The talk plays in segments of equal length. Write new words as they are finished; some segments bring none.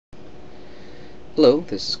Hello,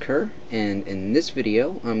 this is Kerr, and in this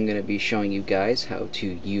video I'm going to be showing you guys how to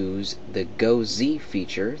use the GoZ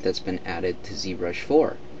feature that's been added to ZBrush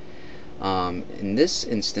 4. In this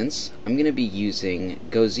instance, I'm going to be using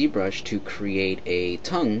GoZBrush to create a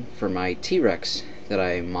tongue for my T-Rex that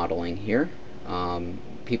I'm modeling here.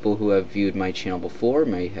 People who have viewed my channel before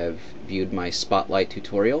may have viewed my Spotlight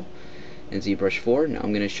tutorial in ZBrush 4. Now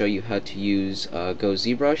I'm going to show you how to use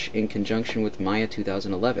GoZBrush in conjunction with Maya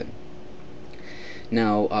 2011.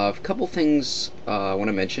 Now, a couple things I want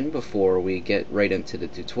to mention before we get right into the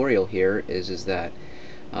tutorial here is that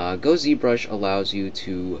GoZBrush allows you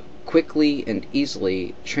to quickly and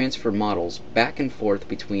easily transfer models back and forth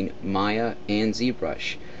between Maya and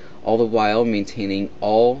ZBrush, all the while maintaining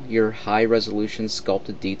all your high-resolution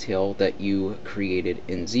sculpted detail that you created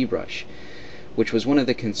in ZBrush, which was one of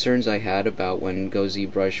the concerns I had about when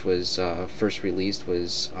GoZBrush was first released.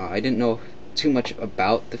 I didn't know too much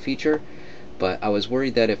about the feature, but I was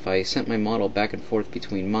worried that if I sent my model back and forth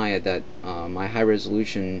between Maya, that my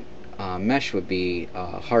high-resolution mesh would be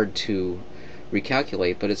hard to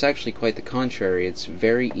recalculate. But it's actually quite the contrary. It's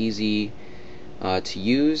very easy to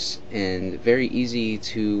use and very easy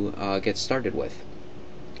to get started with.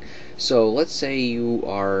 So let's say you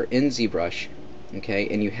are in ZBrush, okay,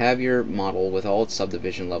 and you have your model with all its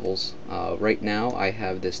subdivision levels. Right now I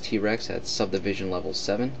have this T-Rex at subdivision level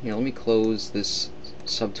 7. Here, let me close this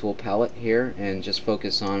subtool palette here and just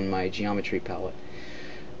focus on my geometry palette.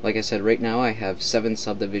 Like I said, right now I have 7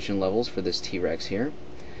 subdivision levels for this T-Rex here.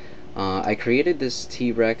 I created this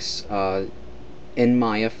T-Rex in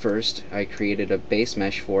Maya first. I created a base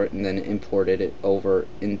mesh for it and then imported it over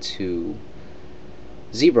into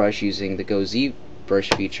ZBrush using the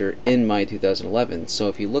GoZBrush feature in Maya 2011. So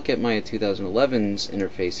if you look at Maya 2011's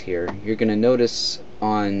interface here, you're going to notice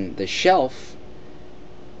on the shelf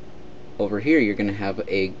over here you're going to have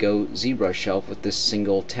a GoZBrush shelf with this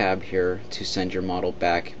single tab here to send your model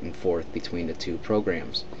back and forth between the two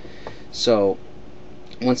programs. So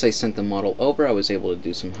once I sent the model over, I was able to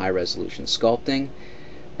do some high resolution sculpting,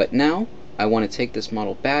 but now I want to take this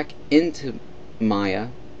model back into Maya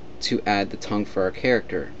to add the tongue for our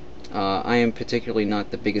character. I am particularly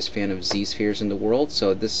not the biggest fan of Z-spheres in the world,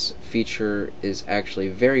 so this feature is actually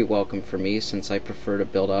very welcome for me since I prefer to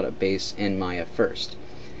build out a base in Maya first.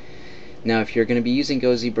 Now if you're going to be using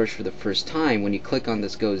GoZBrush for the first time, when you click on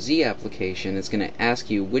this GoZ application, it's going to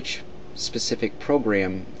ask you which specific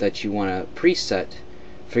program that you want to preset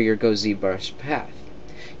for your GoZBrush path.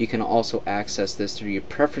 You can also access this through your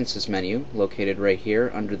Preferences menu, located right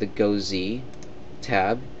here under the GoZ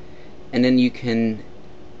tab, and then you can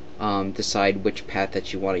decide which path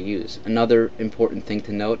that you want to use. Another important thing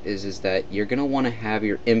to note is that you're going to want to have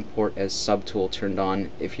your import as subtool turned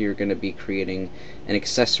on if you're going to be creating an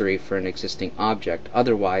accessory for an existing object.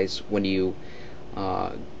 Otherwise, when you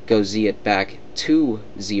GoZ it back to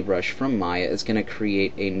ZBrush from Maya, it's going to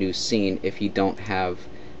create a new scene if you don't have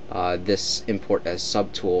this import as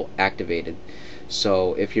subtool activated.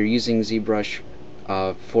 So if you're using ZBrush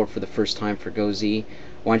for the first time for GoZ,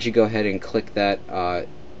 why don't you go ahead and click that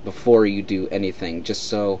before you do anything, just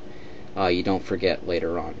so you don't forget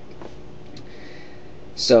later on.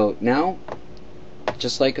 So now,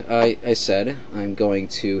 just like I said, I'm going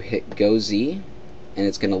to hit GoZ, and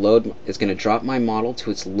it's going to load. It's going to drop my model to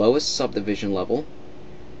its lowest subdivision level,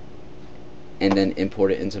 and then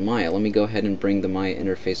import it into Maya. Let me go ahead and bring the Maya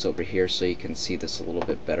interface over here so you can see this a little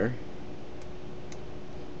bit better.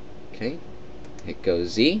 Okay, hit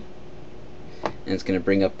GoZ, and it's going to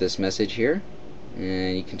bring up this message here,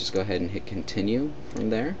 and you can just go ahead and hit continue from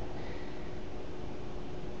there.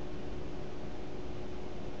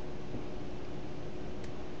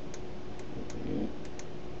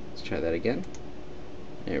 Let's try that again.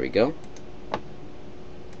 There we go.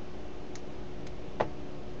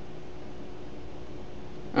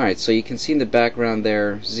 Alright, so you can see in the background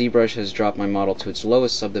there, ZBrush has dropped my model to its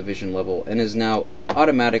lowest subdivision level and has now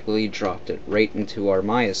automatically dropped it right into our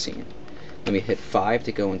Maya scene. Let me hit 5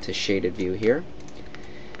 to go into shaded view here.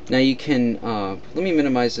 Now you can, let me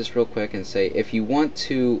minimize this real quick and say if you want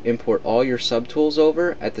to import all your subtools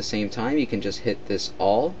over at the same time, you can just hit this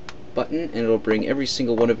all button and it'll bring every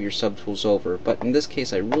single one of your subtools over. But in this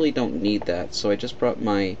case I really don't need that, so I just brought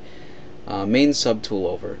my main subtool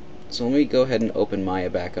over. So let me go ahead and open Maya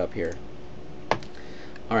back up here.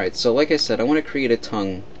 Alright, so like I said, I want to create a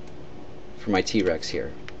tongue for my T-Rex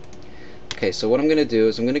here. Okay, so what I'm going to do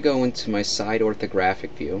is I'm going to go into my side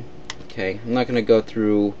orthographic view. Okay, I'm not going to go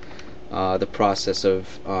through the process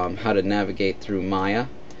of how to navigate through Maya,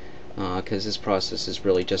 because this process is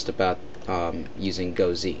really just about using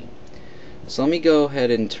GoZ. So let me go ahead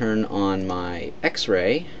and turn on my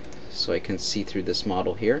X-ray so I can see through this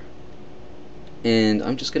model here. And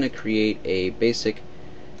I'm just going to create a basic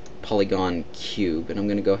polygon cube, and I'm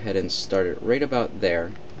going to go ahead and start it right about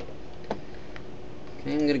there.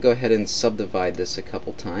 Okay, I'm going to go ahead and subdivide this a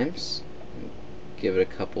couple times. Give it a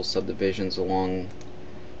couple subdivisions along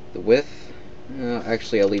the width.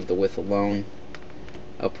 Actually, I'll leave the width alone.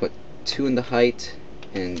 I'll put 2 in the height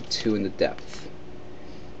and 2 in the depth.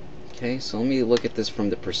 Okay, so let me look at this from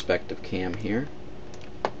the perspective cam here.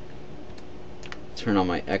 Turn on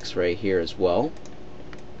my X-ray here as well.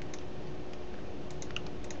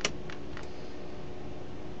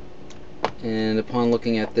 And upon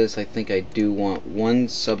looking at this, I think I do want 1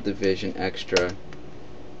 subdivision extra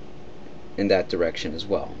in that direction as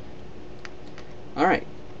well. Alright,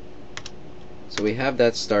 so we have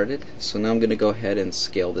that started. So now I'm going to go ahead and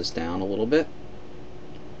scale this down a little bit.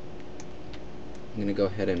 I'm going to go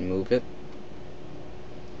ahead and move it.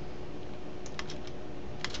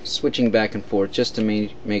 Switching back and forth just to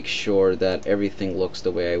make sure that everything looks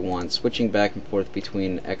the way I want. Switching back and forth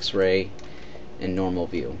between X-ray and normal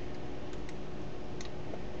view.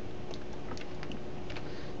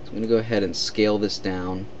 So I'm going to go ahead and scale this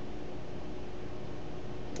down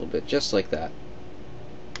a little bit, just like that.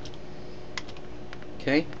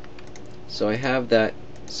 Okay, so I have that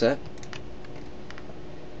set.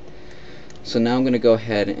 So now I'm going to go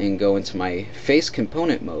ahead and go into my face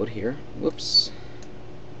component mode here. Whoops.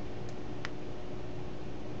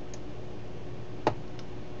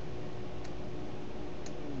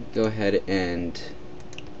 Go ahead and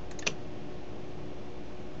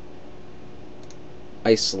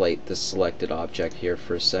isolate the selected object here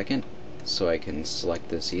for a second so I can select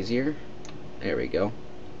this easier. There we go.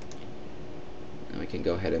 Now I can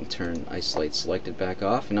go ahead and turn isolate selected back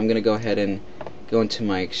off, and I'm going to go ahead and go into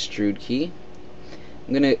my extrude key.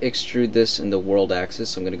 I'm going to extrude this in the world axis,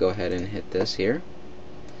 so I'm going to go ahead and hit this here.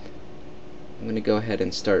 I'm going to go ahead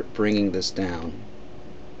and start bringing this down,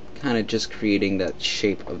 kind of just creating that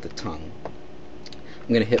shape of the tongue. I'm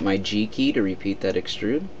going to hit my G key to repeat that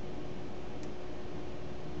extrude.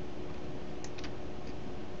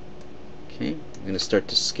 Okay, I'm going to start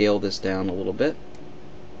to scale this down a little bit.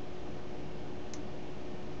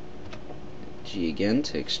 G again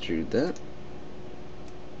to extrude that.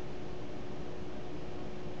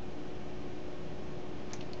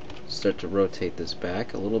 Start to rotate this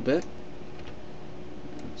back a little bit.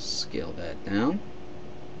 Scale that down.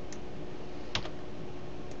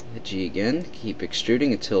 Hit G again. Keep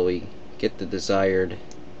extruding until we get the desired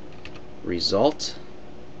result.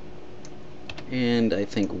 And I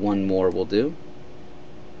think 1 more will do.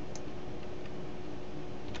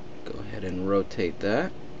 Go ahead and rotate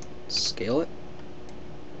that. Scale it.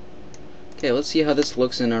 Okay, let's see how this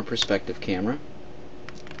looks in our perspective camera.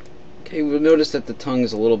 Okay, we'll notice that the tongue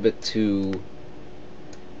is a little bit too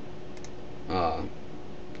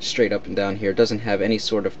straight up and down here. It doesn't have any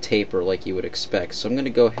sort of taper like you would expect. So I'm going to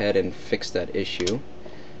go ahead and fix that issue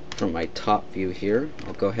from my top view here.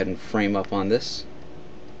 I'll go ahead and frame up on this.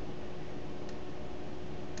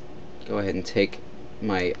 Go ahead and take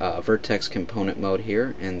my vertex component mode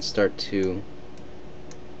here and start to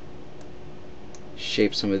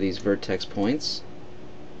shape some of these vertex points.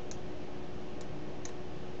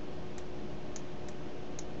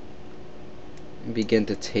 And begin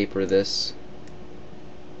to taper this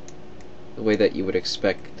the way that you would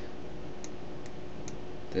expect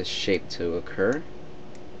this shape to occur.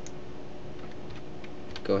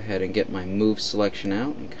 Go ahead and get my move selection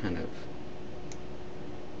out and kind of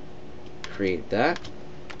create that.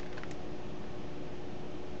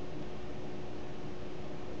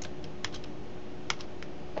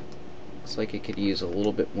 Looks like it could use a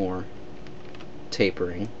little bit more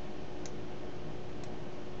tapering.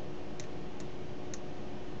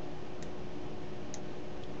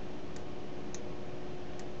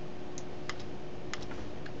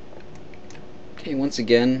 Okay, once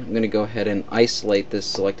again, I'm going to go ahead and isolate this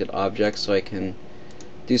selected object so I can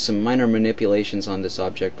do some minor manipulations on this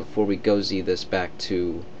object before we GoZ this back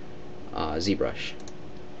to ZBrush.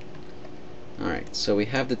 Alright, so we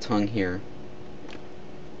have the tongue here,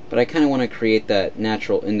 but I kind of want to create that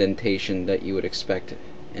natural indentation that you would expect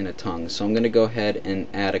in a tongue. So I'm going to go ahead and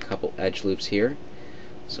add a couple edge loops here.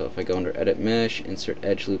 So if I go under Edit Mesh, Insert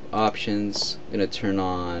Edge Loop Options, I'm going to turn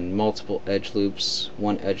on multiple edge loops,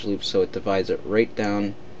 1 edge loop, so it divides it right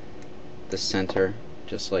down the center,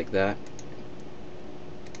 just like that.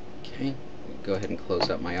 Okay, go ahead and close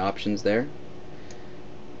out my options there.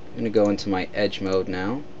 I'm going to go into my edge mode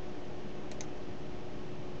now.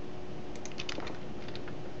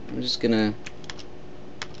 I'm just going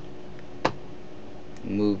to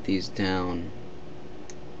move these down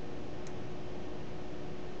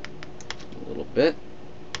bit.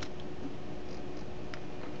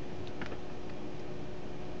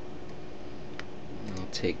 I'll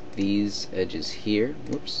take these edges here.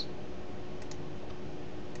 Whoops.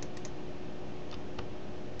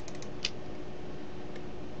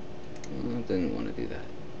 I didn't want to do that.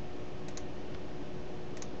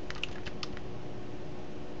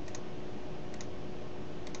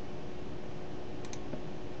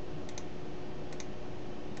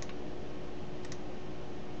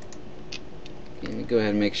 Let me go ahead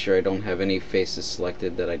and make sure I don't have any faces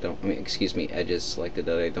selected that I don't, excuse me, edges selected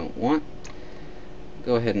that I don't want.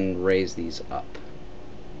 Go ahead and raise these up.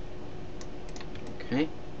 Okay.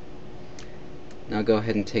 Now go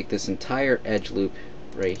ahead and take this entire edge loop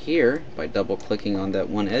right here by double clicking on that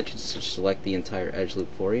one edge to select the entire edge loop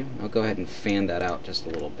for you. I'll go ahead and fan that out just a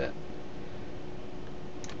little bit.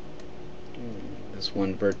 This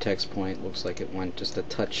one vertex point looks like it went just a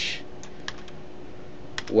touch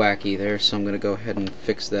wacky there, so I'm going to go ahead and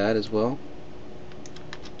fix that as well.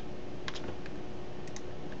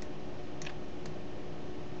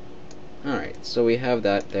 Alright, so we have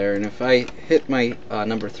that there, and if I hit my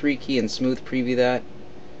number 3 key and smooth preview that,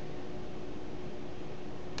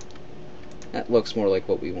 that looks more like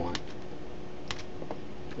what we want.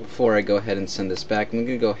 Before I go ahead and send this back, I'm going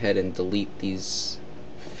to go ahead and delete these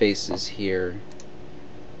faces here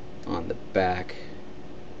on the back.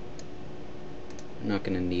 I'm not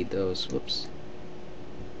going to need those. Whoops.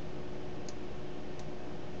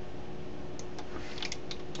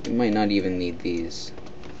 We might not even need these.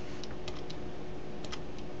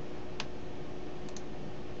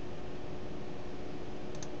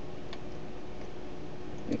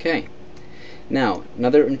 Okay. Now,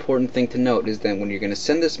 another important thing to note is that when you're going to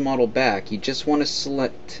send this model back, you just want to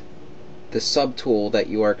select the subtool that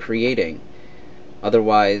you are creating.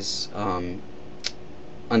 Otherwise,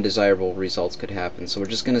 undesirable results could happen. So we're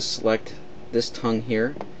just going to select this tongue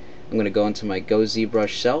here. I'm going to go into my GoZBrush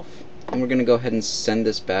shelf, and we're going to go ahead and send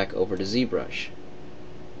this back over to ZBrush.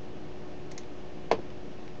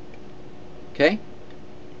 Okay?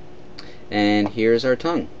 And here's our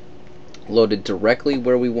tongue, loaded directly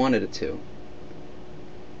where we wanted it to.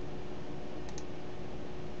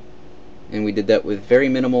 And we did that with very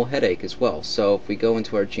minimal headache as well. So if we go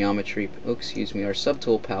into our geometry, our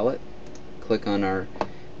subtool palette, click on our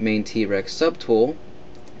main T-Rex subtool,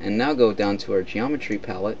 and now go down to our geometry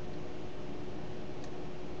palette,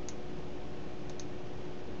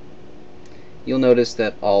 you'll notice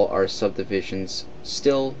that all our subdivisions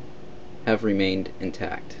still have remained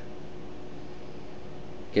intact.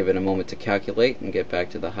 Give it a moment to calculate and get back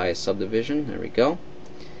to the highest subdivision. There we go.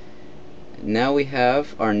 Now we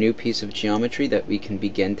have our new piece of geometry that we can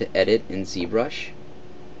begin to edit in ZBrush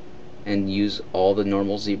and use all the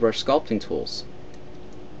normal ZBrush sculpting tools.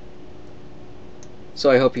 So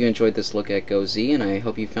I hope you enjoyed this look at GoZ, and I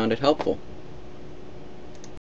hope you found it helpful.